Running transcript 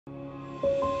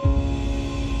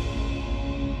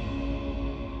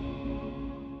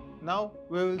Now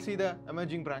we will see the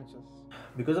emerging branches.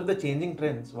 Because of the changing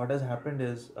trends, what has happened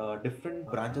is different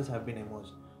branches have been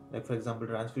emerged. Like for example,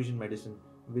 transfusion medicine,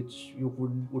 which you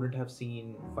wouldn't have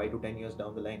seen 5 to 10 years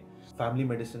down the line. Family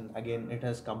medicine, again, it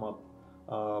has come up.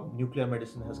 Nuclear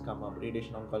medicine has come up.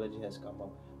 Radiation oncology has come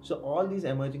up. So all these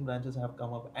emerging branches have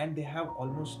come up, and they have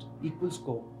almost equal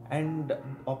scope, and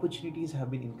opportunities have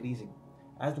been increasing.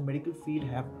 As the medical field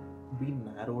have been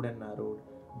narrowed and narrowed,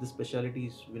 the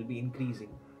specialties will be increasing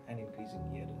and increasing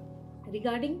here.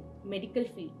 Regarding medical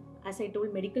field, as I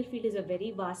told, medical field is a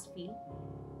very vast field.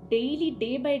 Daily,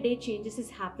 day by day changes is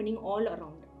happening all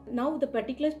around. Now the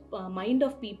particular mind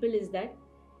of people is that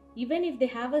even if they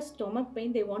have a stomach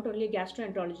pain, they want only a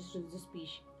gastroenterologist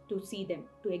to see them,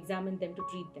 to examine them, to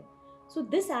treat them. So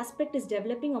this aspect is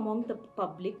developing among the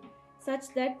public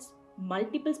such that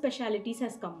multiple specialities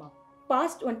has come up.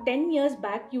 Past 10 years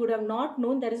back, you would have not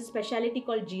known there is a specialty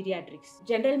called geriatrics.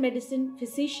 General medicine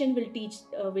physician will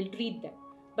treat them.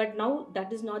 But now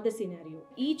that is not the scenario.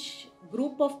 Each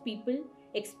group of people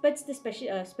expects the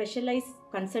specialized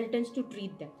consultants to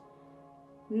treat them.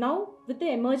 Now, with the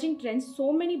emerging trends,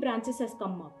 so many branches has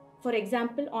come up. For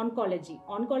example, oncology.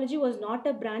 Oncology was not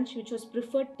a branch which was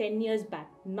preferred 10 years back.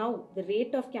 Now, the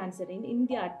rate of cancer in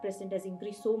India at present has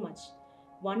increased so much.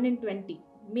 1 in 20.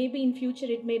 Maybe in future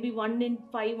it may be 1 in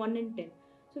 5, 1 in 10.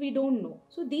 So we don't know.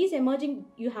 So these emerging,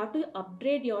 you have to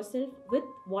upgrade yourself with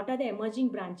what are the emerging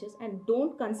branches, and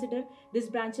don't consider this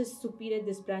branch is superior,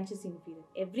 this branch is inferior.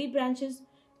 Every branch is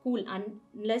cool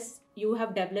unless you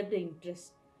have developed the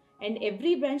interest. And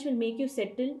every branch will make you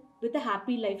settle with a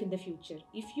happy life in the future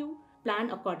if you plan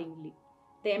accordingly.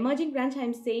 The emerging branch I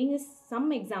am saying is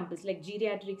some examples like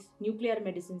geriatrics, nuclear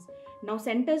medicines. Now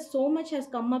centers so much has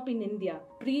come up in India.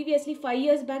 Previously 5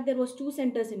 years back there was 2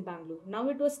 centers in Bangalore. Now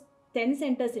it was 10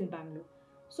 centers in Bangalore.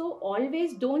 So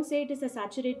always don't say it is a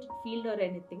saturated field or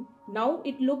anything. Now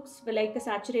it looks like a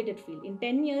saturated field. In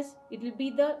 10 years it will be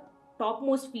the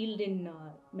topmost field in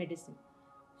medicine.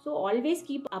 So always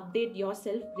keep update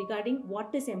yourself regarding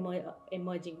what is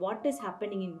emerging, what is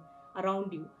happening in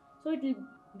around you. So it will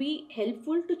be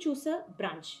helpful to choose a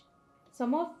branch.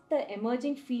 Some of the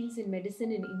emerging fields in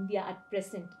medicine in India at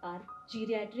present are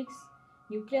geriatrics,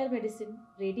 nuclear medicine,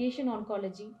 radiation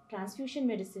oncology, transfusion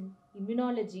medicine,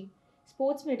 immunology,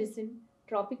 sports medicine,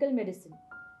 tropical medicine,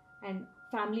 and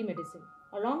family medicine.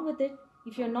 Along with it,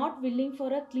 if you're not willing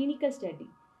for a clinical study,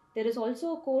 there is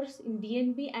also a course in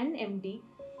DNB and MD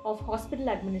of hospital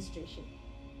administration,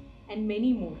 and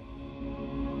many more.